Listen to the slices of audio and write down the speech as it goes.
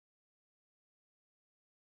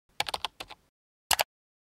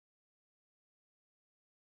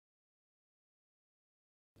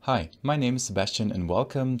Hi, my name is Sebastian and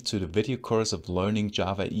welcome to the video course of Learning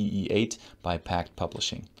Java EE8 by Pact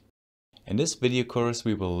Publishing. In this video course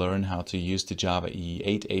we will learn how to use the Java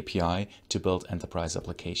EE8 API to build enterprise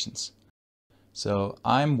applications. So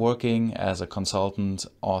I'm working as a consultant,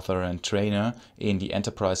 author and trainer in the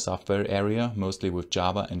enterprise software area, mostly with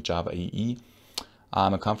Java and Java EE.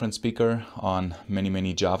 I'm a conference speaker on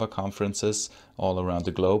many Java conferences all around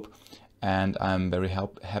the globe. And I'm very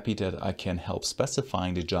happy that I can help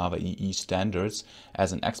specifying the Java EE standards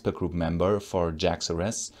as an expert group member for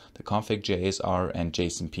JAX-RS, the config JSR and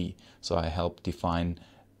JSONP. So I help define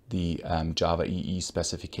the Java EE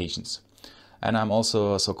specifications. And I'm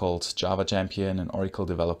also a so-called Java champion, an Oracle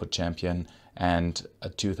developer champion, and a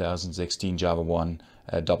 2016 Java 1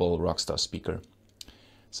 double rockstar speaker.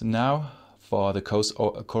 So now for the course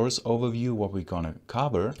overview, what we're going to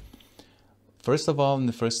cover. First of all, in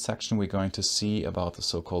the first section, we're going to see about the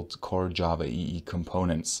so-called core Java EE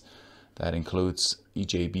components. That includes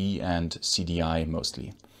EJB and CDI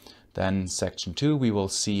mostly. Then section 2, we will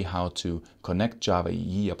see how to connect Java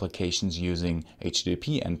EE applications using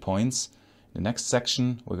HTTP endpoints. In the next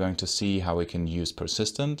section, we're going to see how we can use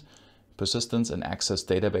persistence and access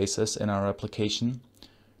databases in our application.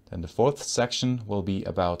 Then the fourth section will be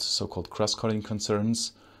about so-called cross-cutting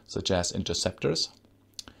concerns, such as interceptors.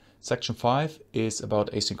 Section 5 is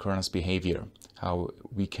about asynchronous behavior, how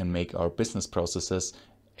we can make our business processes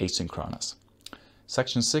asynchronous.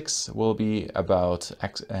 Section 6 will be about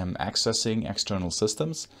accessing external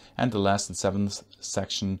systems, and the last and seventh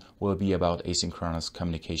section will be about asynchronous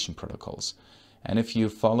communication protocols. And if you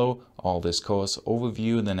follow all this course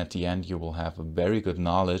overview, then at the end you will have a very good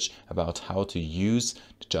knowledge about how to use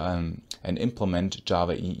and implement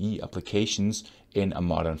Java EE applications in a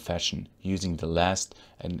modern fashion using the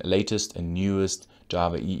latest and newest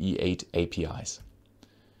Java EE8 APIs.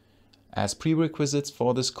 As prerequisites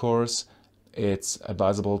for this course, it's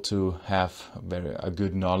advisable to have a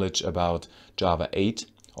good knowledge about Java 8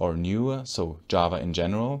 or newer, so Java in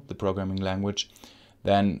general, the programming language.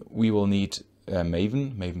 Then we will need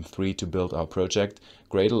Maven 3 to build our project.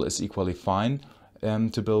 Gradle is equally fine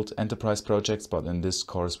to build enterprise projects, but in this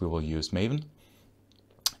course we will use Maven.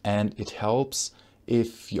 And it helps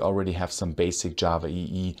if you already have some basic Java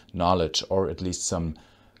EE knowledge, or at least some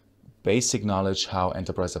basic knowledge how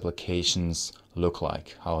enterprise applications look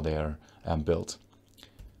like, how they are built.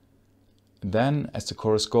 Then, as the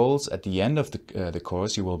course goals, at the end of the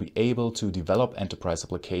course you will be able to develop enterprise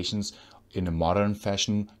applications in a modern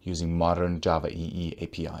fashion using modern Java EE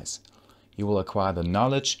APIs. You will acquire the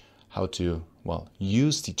knowledge how to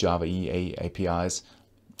use the Java EE APIs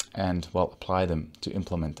and apply them to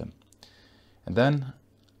implement them. And then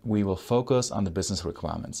we will focus on the business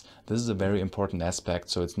requirements. This is a very important aspect,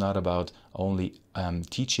 so it's not about only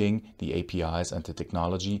teaching the APIs and the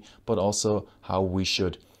technology, but also how we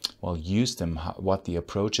should use them, what the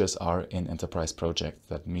approaches are in enterprise projects.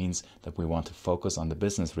 That means that we want to focus on the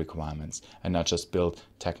business requirements and not just build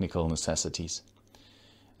technical necessities.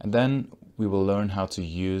 And then we will learn how to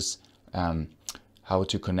use how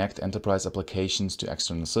to connect enterprise applications to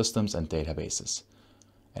external systems and databases.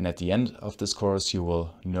 And at the end of this course, you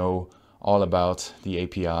will know all about the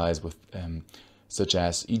APIs with such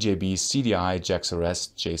as EJB, CDI, JAX-RS,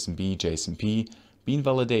 JSONB, JSONP, bean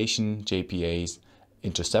validation, JPAs,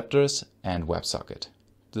 interceptors, and WebSocket.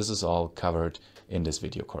 This is all covered in this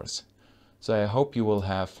video course. So I hope you will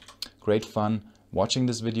have great fun watching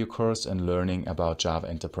this video course and learning about Java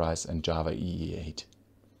Enterprise and Java EE8.